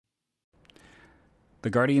The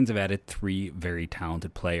Guardians have added 3 very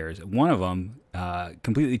talented players. One of them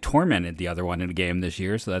completely tormented the other one in a game this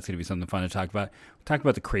year, so that's going to be something fun to talk about. We'll talk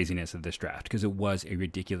about the craziness of this draft, because it was a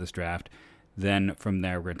ridiculous draft. Then from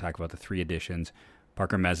there, we're going to talk about the 3 additions: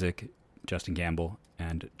 Parker Messick, Justin Campbell,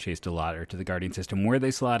 and Chase DeLauder to the Guardian system, where they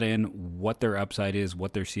slot in, what their upside is,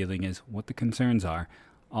 what their ceiling is, what the concerns are,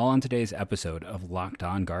 all on today's episode of Locked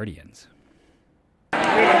On Guardians.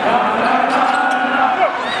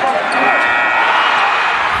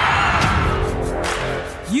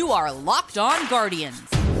 You are Locked On Guardians,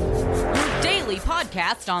 your daily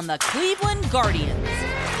podcast on the Cleveland Guardians,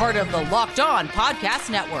 part of the Locked On Podcast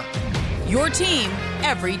Network, your team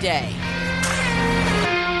every day.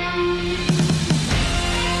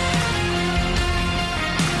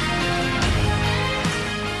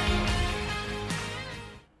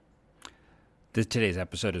 Today's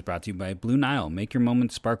episode is brought to you by Blue Nile. Make your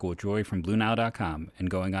moments sparkle with joy from BlueNile.com. And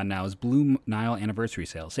going on now is Blue Nile Anniversary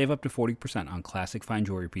Sale. Save up to 40% on classic fine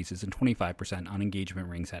jewelry pieces and 25% on engagement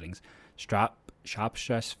ring settings. Shop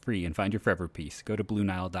stress-free and find your forever piece. Go to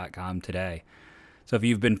BlueNile.com today. So if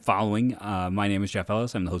you've been following, my name is Jeff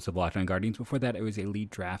Ellis. I'm the host of Locked On Guardians. Before that, I was a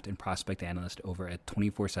lead draft and prospect analyst over at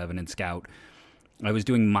 24/7 and Scout. I was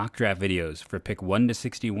doing mock draft videos for pick 1 to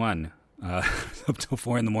 61 up till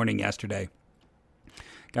 4 in the morning yesterday.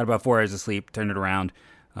 Got about 4 hours of sleep, turned it around.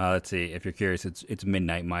 Let's see, if you're curious, it's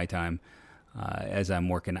midnight my time as I'm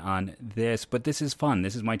working on this. But this is fun.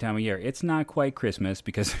 This is my time of year. It's not quite Christmas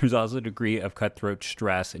because there's also a degree of cutthroat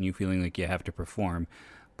stress and you feeling like you have to perform.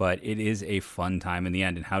 But it is a fun time in the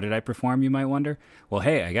end. And how did I perform, you might wonder? Well,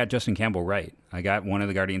 hey, I got Justin Campbell right. I got one of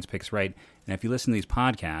the Guardians picks right. And if you listen to these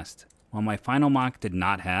podcasts, while my final mock did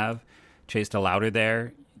not have Chase DeLauder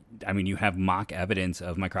there, I mean, you have mock evidence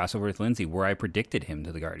of my crossover with Lindsay where I predicted him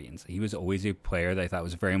to the Guardians. He was always a player that I thought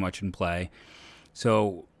was very much in play.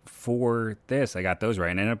 So for this, I got those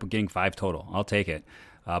right, and I ended up getting 5 total. I'll take it.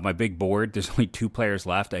 My big board, there's only 2 players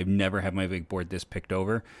left. I've never had my big board this picked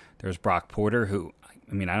over. There's Brock Porter, who,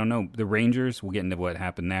 I mean, I don't know. The Rangers, we'll get into what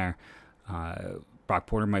happened there. Brock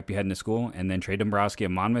Porter might be heading to school. And then Trey Dombrowski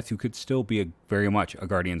of Monmouth, who could still be very much a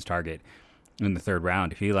Guardians target in the 3rd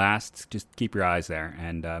round. If he lasts, just keep your eyes there.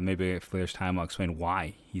 And maybe if there's time, I'll explain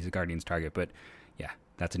why he's a Guardians target. But yeah,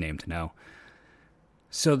 that's a name to know.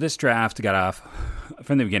 So this draft got off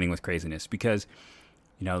from the beginning with craziness because,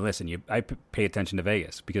 you know, listen, I pay attention to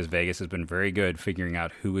Vegas because Vegas has been very good figuring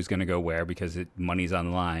out who is going to go where because money's on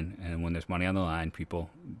the line. And when there's money on the line,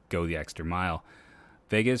 people go the extra mile.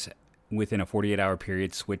 Vegas, within a 48-hour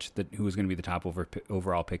period, switched who was going to be the top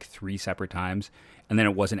overall pick 3 separate times, and then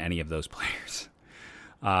it wasn't any of those players.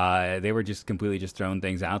 They were just completely just throwing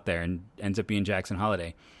things out there, and ends up being Jackson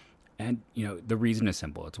Holliday. And, you know, the reason is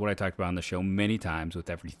simple. It's what I talked about on the show many times with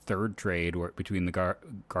every 3rd trade between the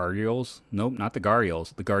Guardians, nope, not the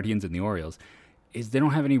Guardians, the Guardians and the Orioles, is they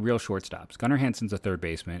don't have any real shortstops. Gunnar Hansen's a third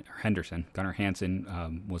baseman, or Henderson. Gunnar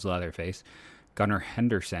Hansen was Leatherface. Gunnar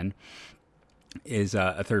Henderson is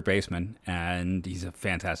a third baseman, and he's a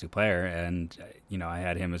fantastic player. And, you know, I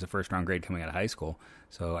had him as a first-round grade coming out of high school,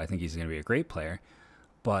 so I think he's going to be a great player.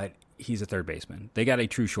 But he's a third baseman. They got a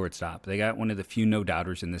true shortstop. They got one of the few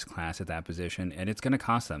no-doubters in this class at that position, and it's going to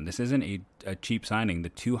cost them. This isn't a cheap signing. The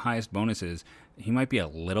 2 highest bonuses, he might be a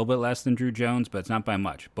little bit less than Drew Jones, but it's not by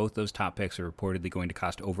much. Both those top picks are reportedly going to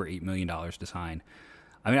cost over $8 million to sign.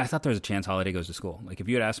 I mean, I thought there was a chance Holliday goes to school. Like, if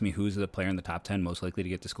you had asked me who's the player in the top 10 most likely to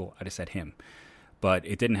get to school, I'd have said him. But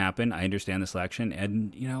it didn't happen. I understand the selection.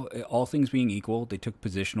 And, you know, all things being equal, they took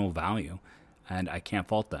positional value. And I can't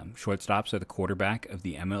fault them. Shortstops are the quarterback of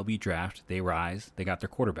the MLB draft. They rise. They got their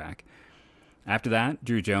quarterback. After that,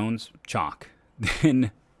 Drew Jones, chalk.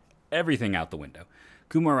 Then everything out the window.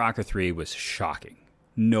 Kumar Rocker 3 was shocking.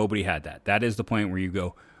 Nobody had that. That is the point where you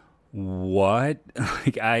go, what?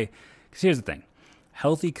 Because here's the thing.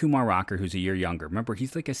 Healthy Kumar Rocker, who's a year younger. Remember,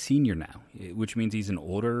 he's like a senior now, which means he's an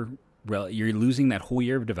older. You're losing that whole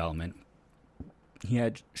year of development. He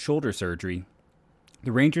had shoulder surgery.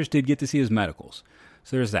 The Rangers did get to see his medicals.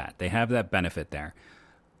 So there's that. They have that benefit there.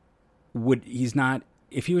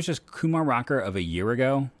 If he was just Kumar Rocker of a year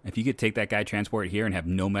ago, if you could take that guy, transport it here, and have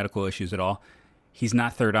no medical issues at all, he's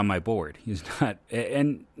not 3rd on my board. He's not.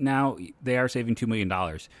 And now they are saving $2 million.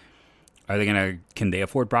 Can they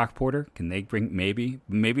afford Brock Porter? Can they bring, maybe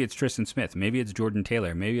it's Tristan Smith. Maybe it's Jordan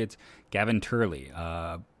Taylor. Maybe it's Gavin Turley,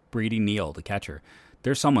 Brady Neal, the catcher.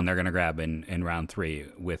 There's someone they're going to grab in round 3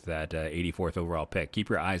 with that 84th overall pick. Keep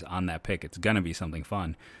your eyes on that pick. It's going to be something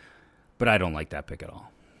fun. But I don't like that pick at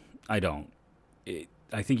all. I don't.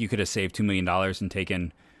 I think you could have saved $2 million and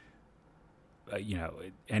taken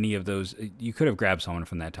any of those. You could have grabbed someone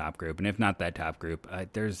from that top group, and if not that top group,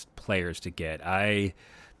 there's players to get.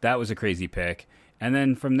 That was a crazy pick. And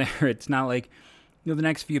then from there, it's not like, the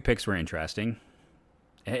next few picks were interesting.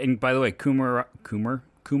 And by the way, Kumar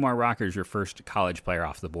Rocker is your first college player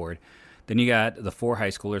off the board. Then you got the 4 high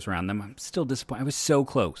schoolers around them. I'm still disappointed. I was so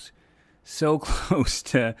close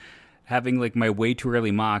to having like my way too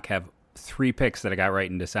early mock have 3 picks that I got right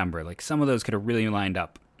in December. Like some of those could have really lined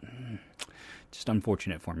up. Just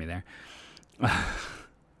unfortunate for me there.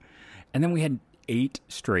 And then we had 8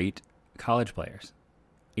 straight college players.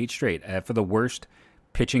 8 straight for the worst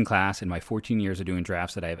pitching class in my 14 years of doing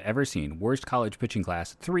drafts that I have ever seen. Worst college pitching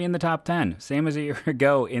class, 3 in the top 10. Same as a year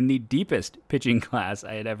ago in the deepest pitching class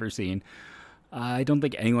I had ever seen. I don't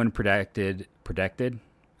think anyone predicted,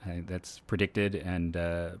 that's predicted and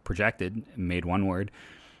projected, made one word.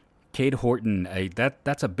 Cade Horton,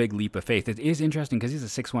 that's a big leap of faith. It is interesting because he's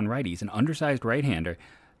a 6'1" righty. He's an undersized right-hander,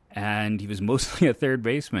 and he was mostly a third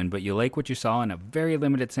baseman, but you like what you saw in a very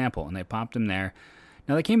limited sample, and they popped him there.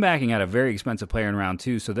 Now, they came back and got a very expensive player in round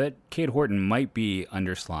 2, so that Cade Horton might be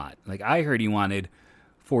under slot. Like, I heard he wanted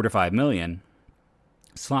 $4 to $5 million.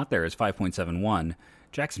 Slot there is 5.71.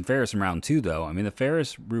 Jackson Ferris in round 2, though. I mean, the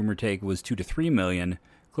Ferris rumor take was $2 to $3 million,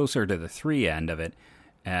 closer to the 3 end of it,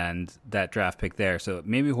 and that draft pick there. So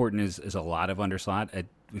maybe Horton is a lot of underslot.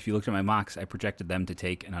 If you looked at my mocks, I projected them to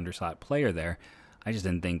take an underslot player there. I just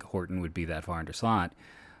didn't think Horton would be that far underslot.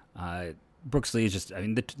 Brooks Lee is just, I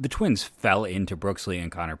mean, the Twins fell into Brooks Lee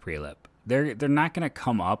and Connor Prelip. They're not going to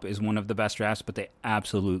come up as one of the best drafts, but they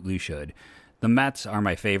absolutely should. The Mets are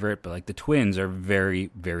my favorite, but like the Twins are very,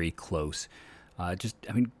 very close.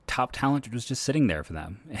 Top talent was just sitting there for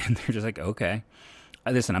them, and they're just like, okay.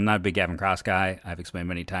 Listen, I'm not a big Gavin Cross guy. I've explained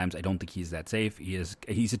many times. I don't think he's that safe. He's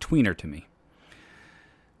a tweener to me.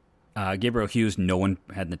 Gabriel Hughes, no one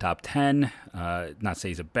had in the top 10. Not to say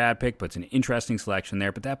he's a bad pick, but it's an interesting selection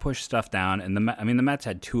there. But that pushed stuff down. And the Mets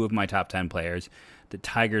had 2 of my top 10 players. The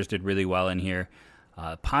Tigers did really well in here.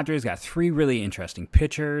 Padres got 3 really interesting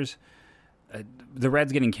pitchers. The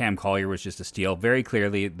Reds getting Cam Collier was just a steal. Very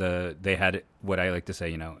clearly, they had what I like to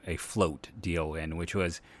say, a float deal in, which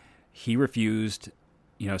was he refused.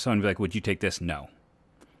 Someone would be like, would you take this? No.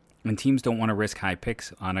 And teams don't want to risk high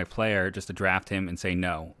picks on a player just to draft him and say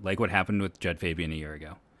no, like what happened with Jed Fabian a year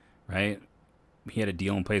ago, right? He had a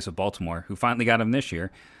deal in place with Baltimore, who finally got him this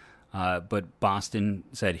year. But Boston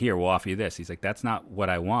said, here, we'll offer you this. He's like, that's not what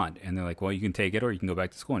I want. And they're like, well, you can take it or you can go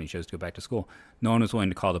back to school. And he chose to go back to school. No one was willing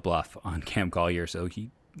to call the bluff on Cam Collier. So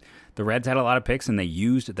the Reds had a lot of picks, and they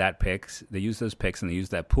used those picks, and they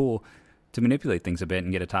used that pool to manipulate things a bit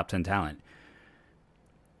and get a top 10 talent.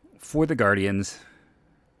 For the Guardians,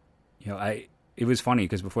 it was funny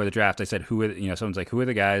because before the draft I said, someone's like, who are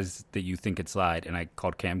the guys that you think could slide? And I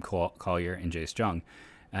called Cam Collier and Jace Jung.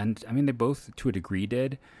 And I mean, they both to a degree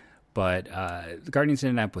did, but the Guardians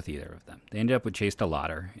didn't end up with either of them. They ended up with Chase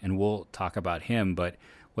DeLauder, and we'll talk about him. But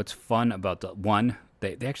what's fun about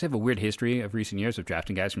they actually have a weird history of recent years of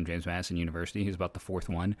drafting guys from James Madison University. He's about the 4th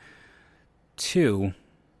one. 2,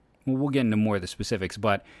 well, we'll get into more of the specifics,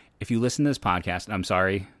 but if you listen to this podcast, and I'm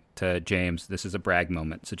sorry to James, this is a brag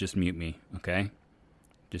moment, so just mute me, okay?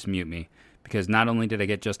 Just mute me. Because not only did I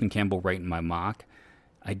get Justin Campbell right in my mock,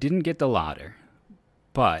 I didn't get DeLauder,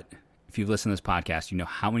 but if you listen to this podcast, you know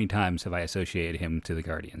how many times have I associated him to the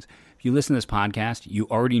Guardians. If you listen to this podcast, you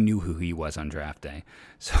already knew who he was on draft day.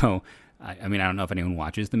 So, I don't know if anyone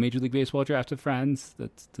watches the Major League Baseball draft of friends.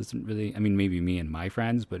 That doesn't really, maybe me and my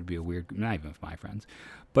friends, but it'd be a weird, not even with my friends.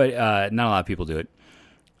 But not a lot of people do it.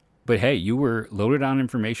 But hey, you were loaded on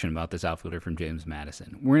information about this outfielder from James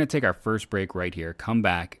Madison. We're going to take our first break right here, come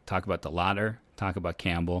back, talk about DeLauder, talk about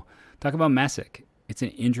Campbell, talk about Messick. It's an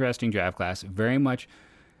interesting draft class, very much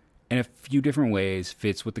in a few different ways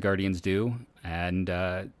fits what the Guardians do. And,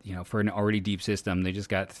 for an already deep system, they just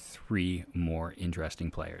got 3 more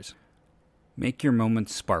interesting players. Make your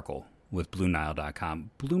moments sparkle with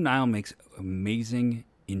BlueNile.com. Blue Nile makes amazing,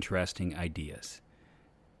 interesting ideas.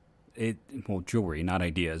 Jewelry, not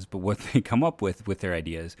ideas, but what they come up with their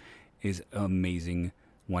ideas is amazing,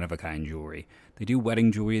 one-of-a-kind jewelry. They do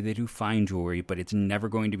wedding jewelry, they do fine jewelry, but it's never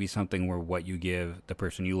going to be something where what you give the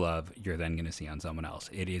person you love, you're then going to see on someone else.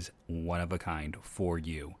 It is one-of-a-kind for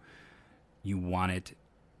you. You want it,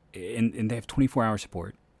 and they have 24-hour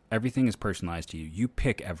support. Everything is personalized to you. You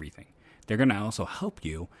pick everything. They're going to also help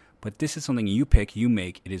you, but this is something you pick, you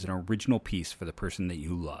make. It is an original piece for the person that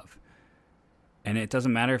you love. And it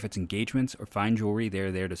doesn't matter if it's engagements or fine jewelry,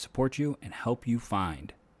 they're there to support you and help you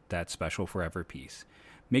find that special forever piece.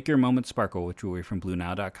 Make your moment sparkle with jewelry from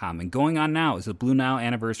BlueNile.com. And going on now is the Blue Nile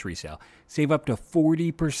anniversary sale. Save up to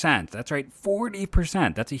 40%. That's right,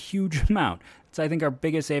 40%. That's a huge amount. It's, I think, our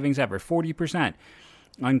biggest savings ever. 40%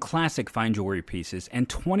 on classic fine jewelry pieces and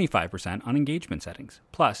 25% on engagement settings.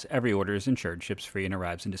 Plus, every order is insured, ships free, and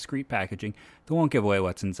arrives in discreet packaging that won't give away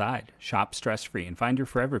what's inside. Shop stress-free and find your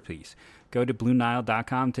forever piece. Go to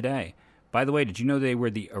BlueNile.com today. By the way, did you know they were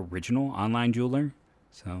the original online jeweler?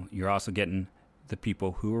 So you're also getting the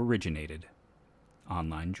people who originated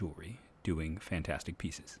online jewelry doing fantastic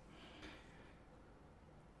pieces.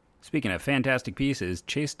 Speaking of fantastic pieces,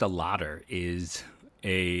 Chase DeLauder is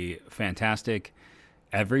a fantastic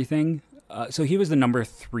everything. So he was the number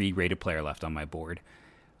 3 rated player left on my board.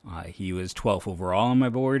 He was 12th overall on my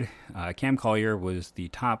board. Cam Collier was the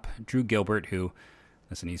top. Drew Gilbert,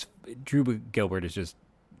 Drew Gilbert is just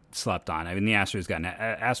slept on. I mean, the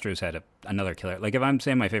Astros had another killer. Like, if I'm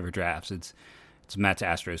saying my favorite drafts, it's Mets,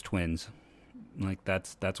 Astros, Twins. Like,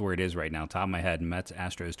 that's where it is right now. Top of my head, Mets,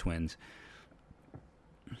 Astros, Twins.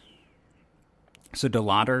 So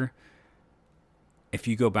DeLauder, if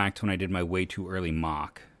you go back to when I did my way too early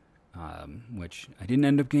mock, which I didn't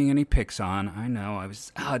end up getting any picks on. I know,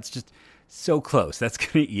 it's just so close. That's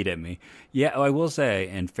going to eat at me. Yeah, I will say,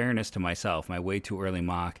 in fairness to myself, my way too early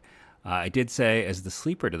mock, I did say as the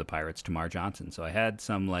sleeper to the Pirates, Tamar Johnson. So I had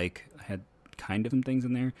kind of some things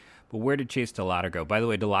in there. But where did Chase DeLauder go? By the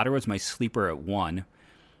way, DeLauder was my sleeper at 1.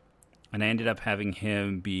 And I ended up having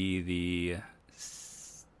him be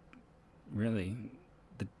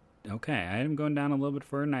okay, I had him going down a little bit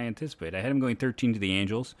further than I anticipated. I had him going 13 to the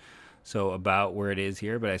Angels, so about where it is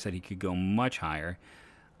here, but I said he could go much higher.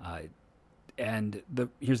 And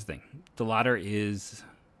here's the thing. DeLauder is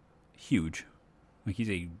huge. Like, he's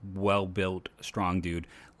a well-built, strong dude.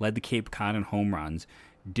 Led the Cape Cod in home runs.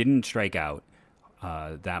 Didn't strike out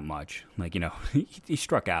that much. Like, he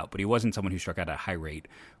struck out, but he wasn't someone who struck out at a high rate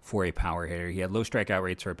for a power hitter. He had low strikeout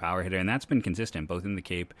rates for a power hitter, and that's been consistent both in the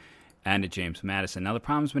Cape and at James Madison. Now, the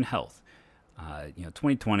problem's been health.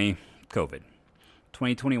 2020, COVID.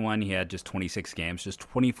 2021, he had just 26 games, just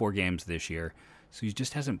 24 games this year. So he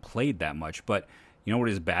just hasn't played that much. But you know what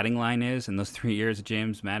his batting line is in those 3 years at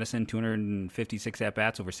James Madison? 256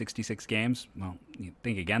 at-bats over 66 games. Well, you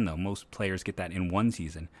think again, though, most players get that in one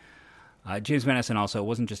season. James Madison also, it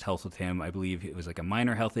wasn't just health with him. I believe it was like a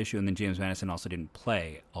minor health issue, and then James Madison also didn't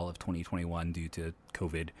play all of 2021 due to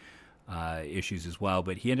COVID issues as well.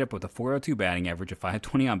 But he ended up with a .402 batting average, a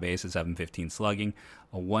 .520 on base, a .715 slugging,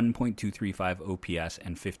 a 1.235 OPS,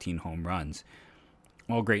 and 15 home runs.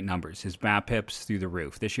 All great numbers. His BABIP's through the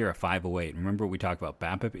roof. This year, a 508. Remember what we talked about.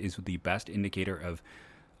 BABIP is the best indicator of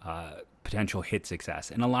potential hit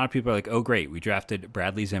success. And a lot of people are like, oh, great, we drafted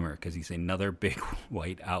Bradley Zimmer because he's another big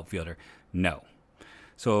white outfielder. No.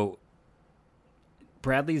 So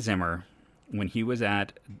Bradley Zimmer, when he was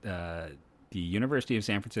at the University of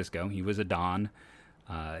San Francisco, he was a Don,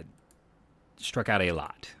 struck out a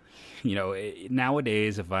lot.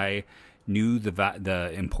 Nowadays, if I knew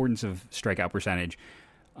the importance of strikeout percentage,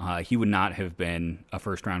 he would not have been a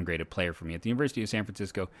first-round graded player for me. At the University of San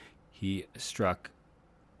Francisco, he struck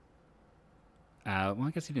I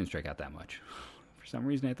guess he didn't strike out that much. For some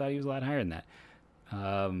reason, I thought he was a lot higher than that.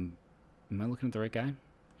 Am I looking at the right guy?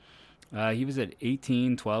 He was at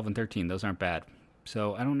 18, 12, and 13. Those aren't bad.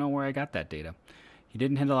 So I don't know where I got that data. He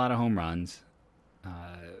didn't hit a lot of home runs.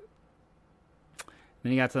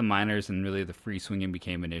 Then he got to the minors, and really the free swinging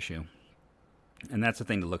became an issue. And that's the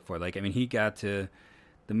thing to look for. He got to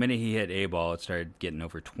the minute he hit A ball, it started getting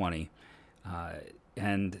over 20.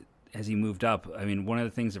 And as he moved up, one of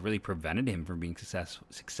the things that really prevented him from being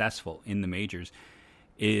successful in the majors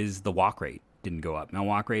is the walk rate didn't go up. Now,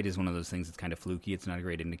 walk rate is one of those things that's kind of fluky. It's not a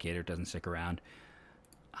great indicator. It doesn't stick around.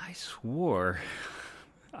 I swore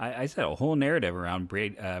I said a whole narrative around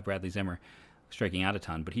Bradley Zimmer striking out a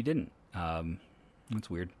ton, but he didn't. That's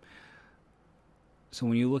weird. So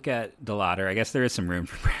when you look at DeLauder, I guess there is some room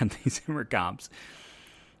for Bradley Zimmer comps.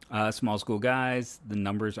 Small school guys, the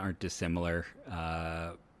numbers aren't dissimilar.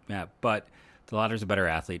 But DeLauder's a better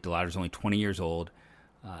athlete. DeLauder's only 20 years old.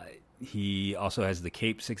 He also has the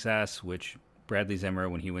Cape success, which Bradley Zimmer,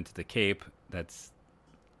 when he went to the Cape,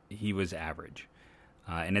 he was average.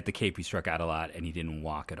 And at the Cape, he struck out a lot, and he didn't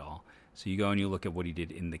walk at all. So you go and you look at what he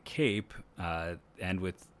did in the Cape,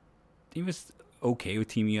 he was okay with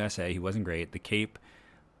Team USA. He wasn't great. The Cape,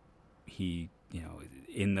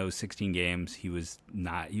 in those 16 games, he was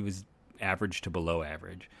average to below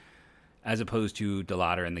average, as opposed to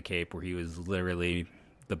DeLauder in the Cape, where he was literally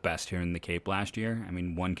the best hitter in the Cape last year.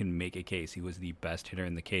 One can make a case. He was the best hitter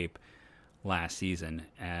in the Cape last season,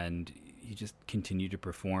 and he just continued to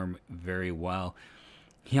perform very well.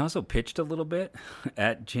 He also pitched a little bit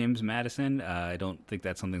at James Madison. I don't think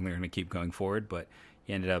that's something they're going to keep going forward, but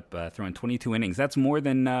he ended up throwing 22 innings. That's more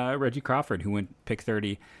than Reggie Crawford, who went pick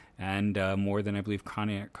 30, and more than I believe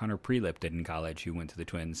Connor Prelip did in college, who went to the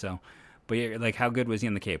Twins. So, but yeah, like, how good was he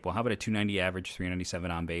on the Cape? Well, how about a 290 average,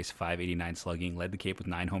 397 on base, 589 slugging, led the Cape with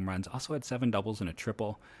 9 home runs, also had 7 doubles and a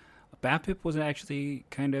triple. BABIP was actually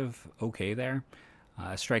kind of okay there.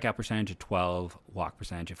 Strikeout percentage at 12, walk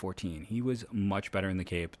percentage at 14. He was much better in the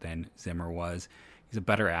Cape than Zimmer was. He's a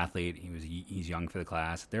better athlete. He's young for the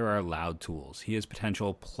class. There are loud tools. He has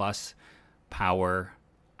potential plus power.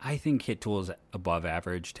 I think hit tools above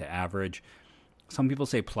average to average. Some people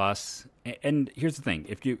say plus. And here's the thing: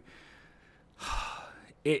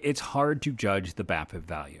 it's hard to judge the BABIP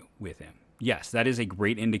value with him. Yes, that is a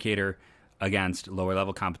great indicator against lower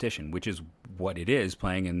level competition, which is what it is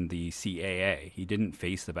playing in the CAA. He didn't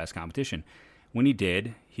face the best competition. When he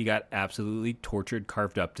did, he got absolutely tortured,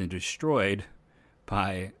 carved up, and destroyed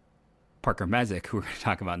by Parker Messick, who we're going to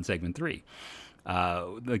talk about in segment 3.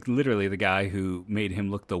 Like, literally the guy who made him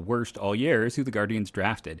look the worst all year is who the Guardians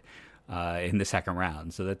drafted in the second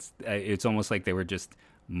round. So that's it's almost like they were just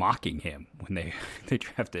mocking him when they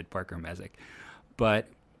drafted Parker Messick. But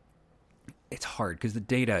it's hard because the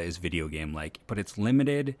data is video game-like, but it's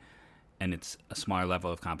limited and it's a smaller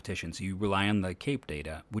level of competition. So you rely on the Cape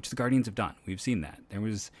data, which the Guardians have done. We've seen that. There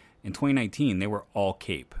was, in 2019, they were all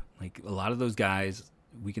Cape. Like, a lot of those guys,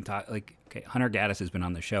 we can talk, like, okay, Hunter Gaddis has been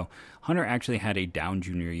on the show. Hunter actually had a down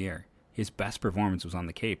junior year. His best performance was on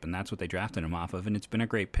the Cape, and that's what they drafted him off of, and it's been a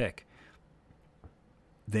great pick.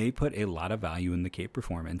 They put a lot of value in the Cape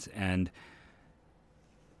performance, and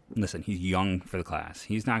listen, he's young for the class.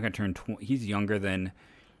 He's not going to turn he's younger than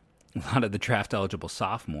a lot of the draft eligible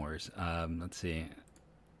sophomores. Let's see.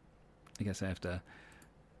 I guess I have to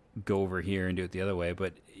go over here and do it the other way,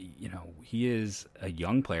 but you know, he is a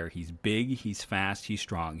young player. He's big, he's fast, he's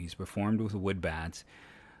strong. He's performed with wood bats.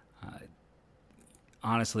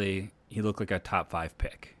 Honestly, he looked like a top 5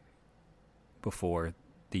 pick before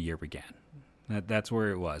the year began. That's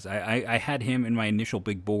where it was. I had him in my initial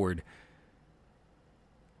big board.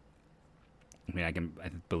 I mean, I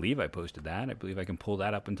believe I posted that. I believe I can pull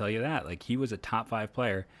that up and tell you that. Like, he was a top 5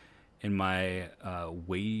 player in my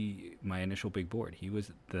my initial big board. He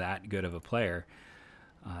was that good of a player,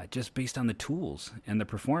 just based on the tools and the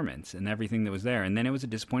performance and everything that was there. And then it was a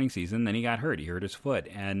disappointing season. Then he got hurt. He hurt his foot,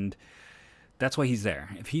 and that's why he's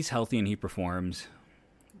there. If he's healthy and he performs,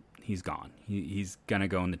 he's gone. He's gonna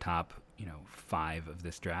go in the top, 5 of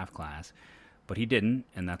this draft class. But he didn't,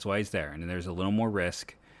 and that's why he's there. And there's a little more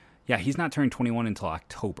risk. Yeah, he's not turning 21 until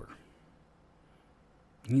October.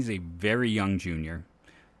 He's a very young junior.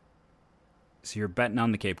 So you're betting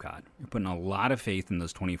on the Cape Cod. You're putting a lot of faith in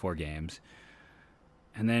those 24 games.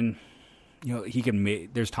 And then, he can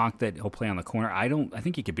there's talk that he'll play on the corner. I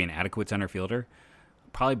think he could be an adequate center fielder.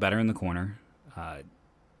 Probably better in the corner.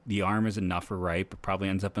 The arm is enough for right, but probably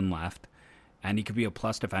ends up in left. And he could be a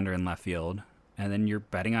plus defender in left field. And then you're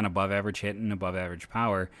betting on above average hit and above average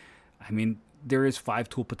power. I mean, there is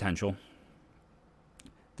 5-tool potential.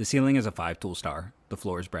 The ceiling is a 5-tool star. The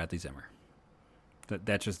floor is Bradley Zimmer.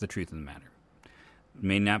 That's just the truth of the matter. It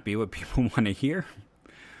may not be what people want to hear.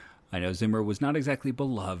 I know Zimmer was not exactly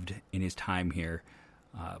beloved in his time here,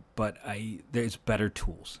 but there's better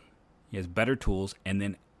tools. He has better tools, and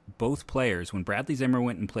then both players, when Bradley Zimmer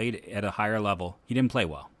went and played at a higher level, he didn't play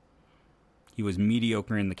well. He was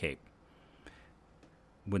mediocre in the Cape.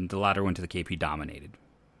 When the latter went to the Cape, he dominated.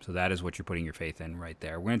 So that is what you're putting your faith in right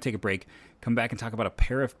there. We're going to take a break, come back and talk about a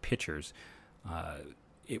pair of pitchers.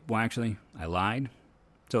 Actually, I lied.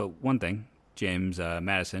 So one thing, James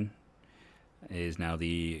Madison is now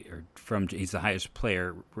he's the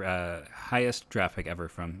highest draft pick ever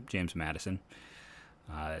from James Madison.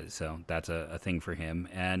 So that's a thing for him.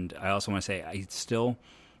 And I also want to say,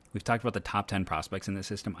 we've talked about the top 10 prospects in the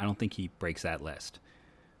system. I don't think he breaks that list.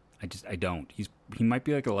 I don't. He might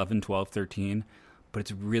be like 11, 12, 13, but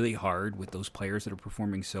it's really hard with those players that are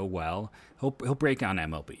performing so well. He'll break on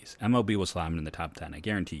MLBs. MLB will slot him in the top 10. I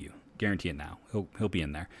guarantee you. Guarantee it now. He'll be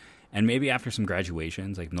in there. And maybe after some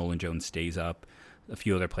graduations, like Nolan Jones stays up, a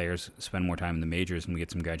few other players spend more time in the majors and we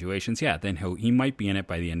get some graduations, yeah, then he might be in it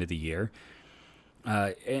by the end of the year.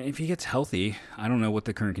 And if he gets healthy, I don't know what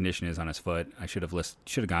the current condition is on his foot. I should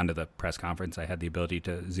have gone to the press conference. I had the ability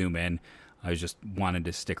to zoom in. I just wanted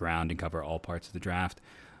to stick around and cover all parts of the draft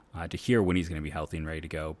to hear when he's going to be healthy and ready to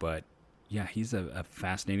go. But yeah, he's a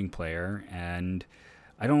fascinating player, and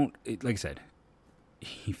like I said,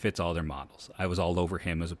 he fits all their models. I was all over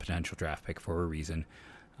him as a potential draft pick for a reason.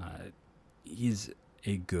 He's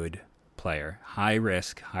a good player. High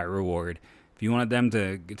risk, high reward. If If you wanted them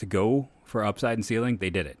to go for upside and ceiling,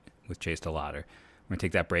 they did it with Chase DeLauder. We're going to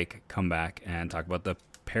take that break, come back, and talk about the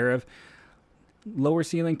pair of lower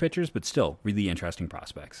ceiling pitchers, but still really interesting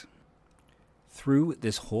prospects. Through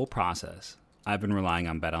this whole process, I've been relying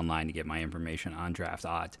on BetOnline to get my information on draft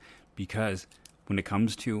odds, because when it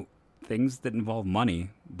comes to things that involve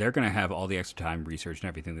money, they're going to have all the extra time, research, and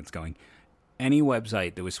everything that's going. Any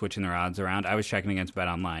website that was switching their odds around, I was checking against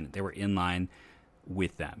BetOnline. They were in line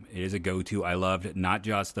with them. It is a go-to. I loved not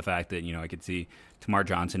just the fact that, I could see Tamar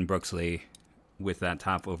Johnson, Brooks Lee with that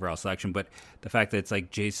top overall selection, but the fact that it's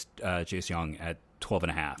like Jace Young at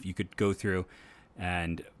 12.5. You could go through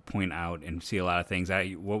and point out and see a lot of things.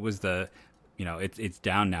 What was the, it's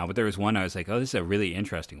down now, but there was one I was like, oh, this is a really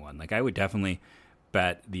interesting one. Like, I would definitely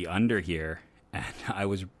bet the under here, and I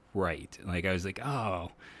was right. Like, I was like,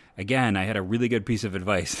 oh, again, I had a really good piece of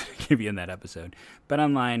advice to give you in that episode.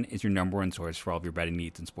 BetOnline is your number one source for all of your betting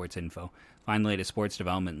needs and sports info. Find the latest sports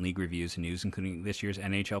development and league reviews and news, including this year's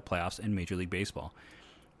NHL playoffs and Major League Baseball.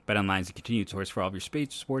 BetOnline is a continued source for all of your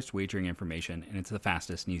sports wagering information, and it's the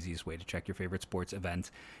fastest and easiest way to check your favorite sports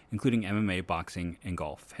events, including MMA, boxing, and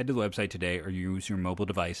golf. Head to the website today or use your mobile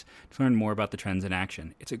device to learn more about the trends in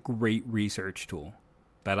action. It's a great research tool.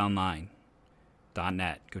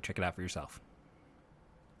 BetOnline.net. Go check it out for yourself.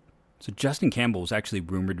 So Justin Campbell was actually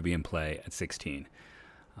rumored to be in play at 16.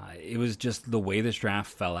 It was just the way this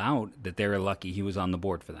draft fell out that they were lucky he was on the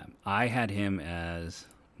board for them. I had him as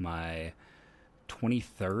my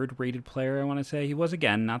 23rd rated player, I want to say. He was,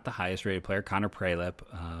 again, not the highest rated player. Connor Pralep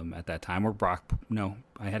at that time, or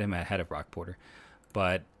I had him ahead of Brock Porter.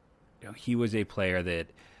 But he was a player that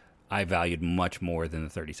I valued much more than the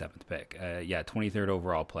 37th pick. 23rd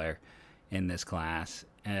overall player in this class.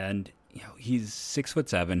 And he's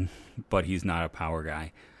 6'7", but he's not a power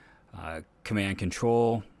guy. Command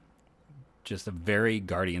control, just a very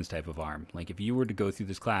Guardians type of arm. Like, if you were to go through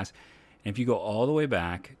this class, and if you go all the way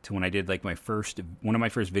back to when I did one of my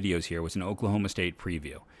first videos here was an Oklahoma State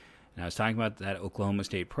preview. And I was talking about that Oklahoma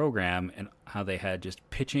State program and how they had just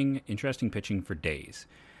interesting pitching for days.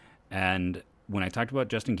 And when I talked about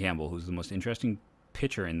Justin Campbell, who's the most interesting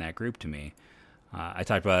pitcher in that group to me, I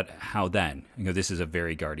talked about how then, this is a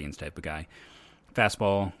very Guardians type of guy.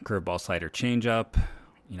 Fastball, curveball, slider, changeup.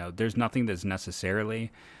 There's nothing that's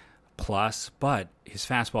necessarily plus, but his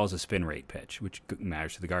fastball is a spin rate pitch, which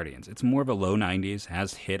matters to the Guardians. It's more of a low 90s,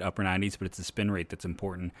 has hit upper 90s, but it's the spin rate that's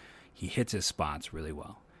important. He hits his spots really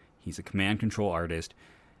well. He's a command control artist.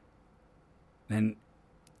 And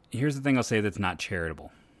here's the thing I'll say that's not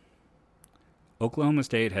charitable. Oklahoma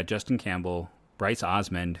State had Justin Campbell, Bryce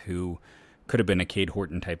Osmond, who could have been a Cade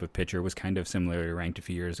Horton type of pitcher, was kind of similarly ranked a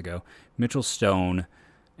few years ago, Mitchell Stone,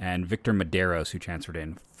 and Victor Medeiros, who transferred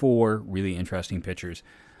in. 4 really interesting pitchers.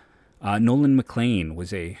 Nolan McLean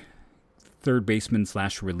was a third baseman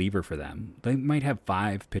 / reliever for them. They might have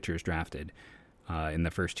 5 pitchers drafted in the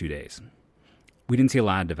first 2 days. We didn't see a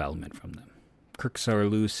lot of development from them. Kirk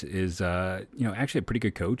Saarloos is actually a pretty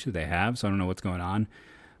good coach that they have, so I don't know what's going on.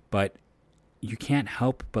 But you can't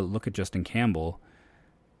help but look at Justin Campbell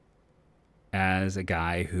as a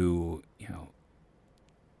guy who,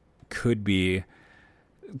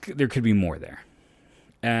 there could be more there.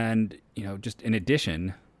 And, just in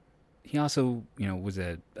addition, he also, was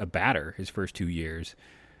a batter his first 2 years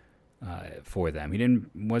for them. He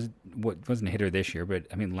wasn't a hitter this year, but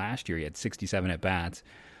last year he had 67 at bats.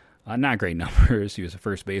 Not great numbers. He was a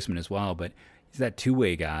first baseman as well, but he's that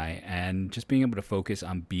two-way guy, and just being able to focus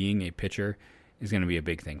on being a pitcher is going to be a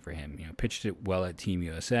big thing for him. Pitched it well at Team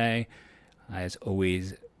USA, has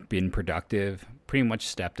always been productive, pretty much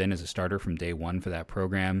stepped in as a starter from day one for that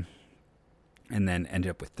program, and then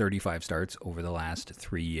ended up with 35 starts over the last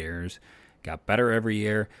 3 years. Got better every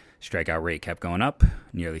year. Strikeout rate kept going up,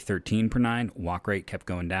 nearly 13 per 9. Walk rate kept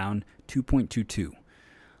going down, 2.22.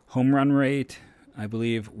 Home run rate, I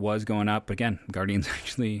believe, was going up. But again, Guardians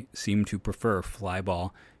actually seem to prefer fly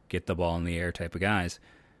ball, get the ball in the air type of guys.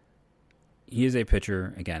 He is a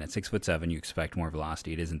pitcher, again, at 6'7", you expect more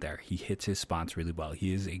velocity. It isn't there. He hits his spots really well.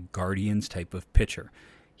 He is a Guardians type of pitcher.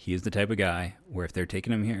 He is the type of guy where if they're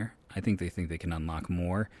taking him here, I think they can unlock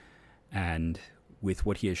more. And with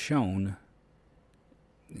what he has shown,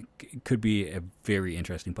 it could be a very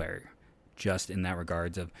interesting player. Just in that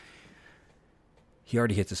regards of, he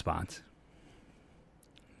already hits his spots.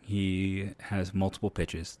 He has multiple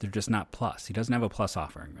pitches. They're just not plus. He doesn't have a plus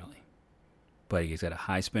offering, really. But he's got a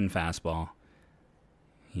high spin fastball.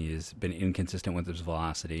 He has been inconsistent with his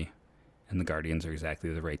velocity, and the Guardians are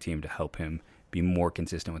exactly the right team to help him be more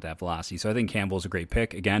consistent with that velocity. So I think Campbell's a great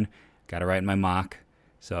pick. Again, got to write in my mock,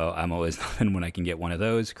 so I'm always loving when I can get one of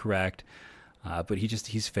those correct. But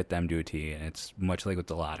he's fit them to a T, and it's much like with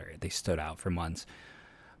DeLauder. They stood out for months.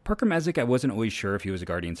 Parker Messick, I wasn't always sure if he was a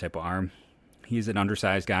Guardians type of arm. He's an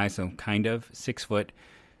undersized guy, so kind of 6 foot,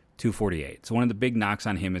 248. So one of the big knocks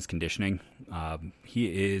on him is conditioning.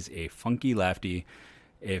 He is a funky lefty.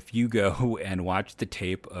 If you go and watch the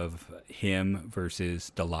tape of him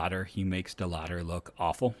versus DeLauder, he makes DeLauder look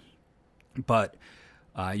awful. But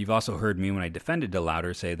you've also heard me when I defended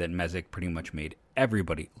DeLauder say that Messick pretty much made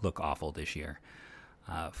everybody look awful this year.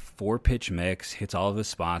 4-pitch mix, hits all of his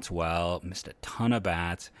spots well, missed a ton of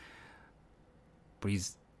bats. But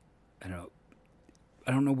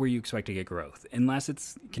I don't know where you expect to get growth, unless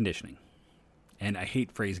it's conditioning. And I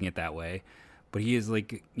hate phrasing it that way, but he is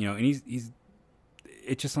like, and he's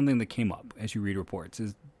it's just something that came up as you read reports.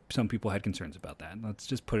 Is some people had concerns about that. Let's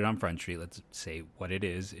just put it on Front Street. Let's say what it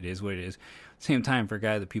is. It is what it is. Same time, for a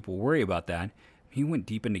guy that people worry about that, he went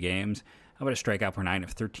deep into games. How about a strikeout per 9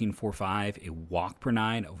 of 13.45, a walk per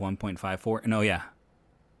 9 of 1.54, and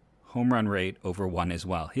home run rate over 1 as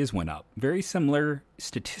well. His went up. Very similar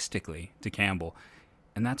statistically to Campbell,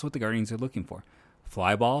 and that's what the Guardians are looking for.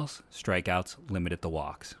 Fly balls, strikeouts, limited the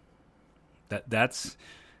walks. That's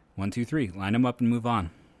 1, 2, 3. Line them up and move on.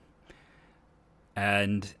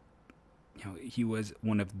 And he was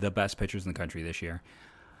one of the best pitchers in the country this year.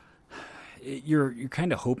 You're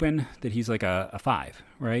kind of hoping that he's like a 5,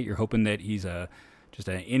 right? You're hoping that he's just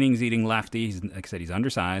an innings-eating lefty. He's, like I said, he's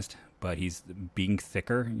undersized, but he's being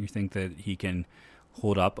thicker. You think that he can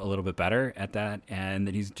hold up a little bit better at that, and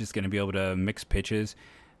that he's just going to be able to mix pitches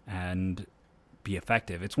and be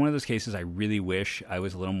effective. It's one of those cases I really wish I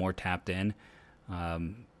was a little more tapped in,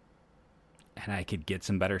 and I could get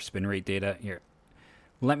some better spin rate data. Here,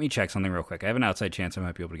 let me check something real quick. I have an outside chance I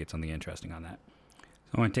might be able to get something interesting on that.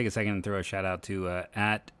 So I want to take a second and throw a shout out to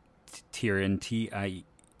at Tieran, Tieran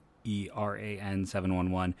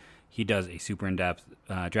 711. He does a super in-depth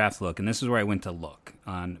draft look, and this is where I went to look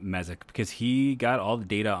on Messick, because he got all the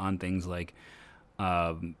data on things like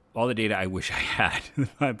all the data I wish I had,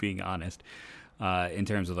 if I'm being honest, in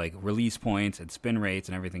terms of like release points and spin rates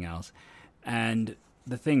and everything else. And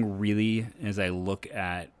the thing really, as I look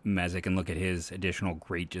at Messick and look at his additional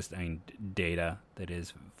great data that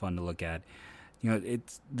is fun to look at,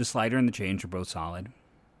 it's the slider and the change are both solid.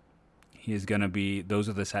 He is going to be, those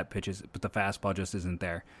are the set pitches, but the fastball just isn't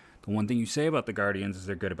there. The one thing you say about the Guardians is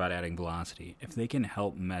they're good about adding velocity. If they can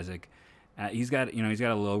help Messick, he's got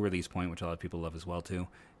a low release point, which a lot of people love as well too.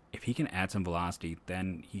 If he can add some velocity,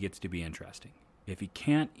 then he gets to be interesting. If he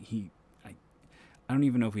can't, I don't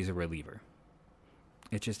even know if he's a reliever.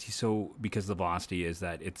 It's just because the velocity is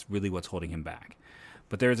that it's really what's holding him back.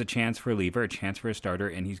 But there is a chance for a reliever, a chance for a starter,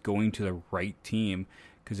 and he's going to the right team,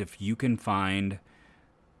 because if you can find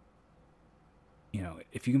a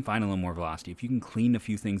little more velocity, if you can clean a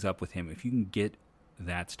few things up with him, if you can get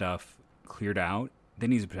that stuff cleared out,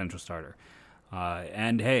 then he's a potential starter.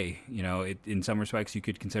 And hey, in some respects, you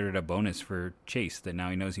could consider it a bonus for Chase that now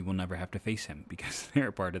he knows he will never have to face him because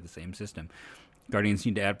they're part of the same system. Guardians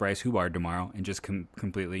need to add Bryce Hubbard tomorrow and just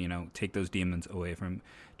completely, take those demons away from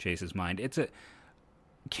Chase's mind.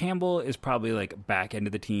 Campbell is probably like back end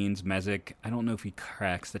of the teens. Messick, I don't know if he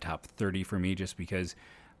cracks the top 30 for me, just because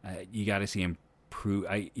you got to see him prove.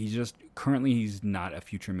 He's not a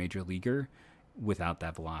future major leaguer without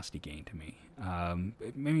that velocity gain to me.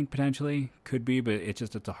 Potentially could be, but it's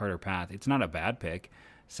a harder path. It's not a bad pick.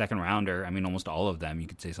 Second rounder. Almost all of them you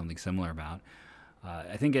could say something similar about.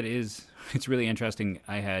 I think it's really interesting.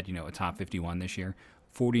 I had, a top 51 this year.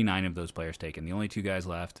 49 of those players taken. The only 2 guys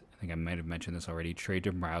left, I think I might have mentioned this already, Trey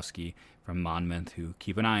Dombrowski from Monmouth, who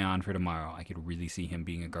keep an eye on for tomorrow. I could really see him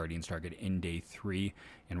being a Guardians target in day 3,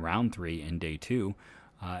 in round 3, in day 2.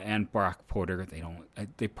 And Brock Porter,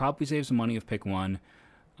 they probably save some money if pick 1.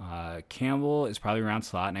 Campbell is probably around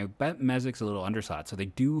slot, and I bet Messick's a little underslot, so they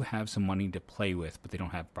do have some money to play with, but they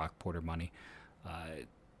don't have Brock Porter money.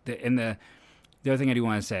 The other thing I do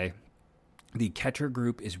want to say, the catcher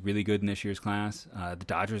group is really good in this year's class. The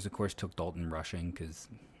Dodgers, of course, took Dalton Rushing, because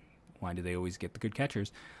why do they always get the good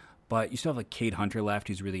catchers? But you still have like Cade Hunter left,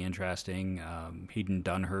 who's really interesting. Hayden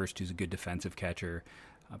Dunhurst, who's a good defensive catcher.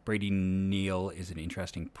 Brady Neal is an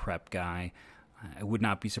interesting prep guy. I would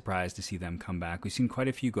not be surprised to see them come back. We've seen quite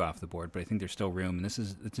a few go off the board, but I think there's still room. And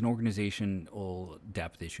it's an organizational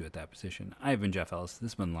depth issue at that position. I've been Jeff Ellis.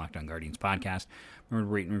 This has been the Locked On Guardians podcast. Remember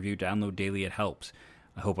to rate and review, download daily. It helps.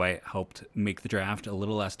 I hope I helped make the draft a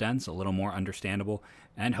little less dense, a little more understandable,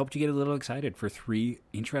 and helped you get a little excited for 3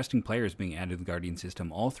 interesting players being added to the Guardian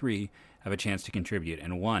system. All 3 have a chance to contribute,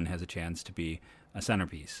 and 1 has a chance to be a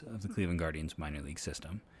centerpiece of the Cleveland Guardians minor league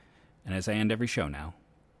system. And as I end every show now,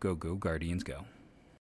 go Guardians go.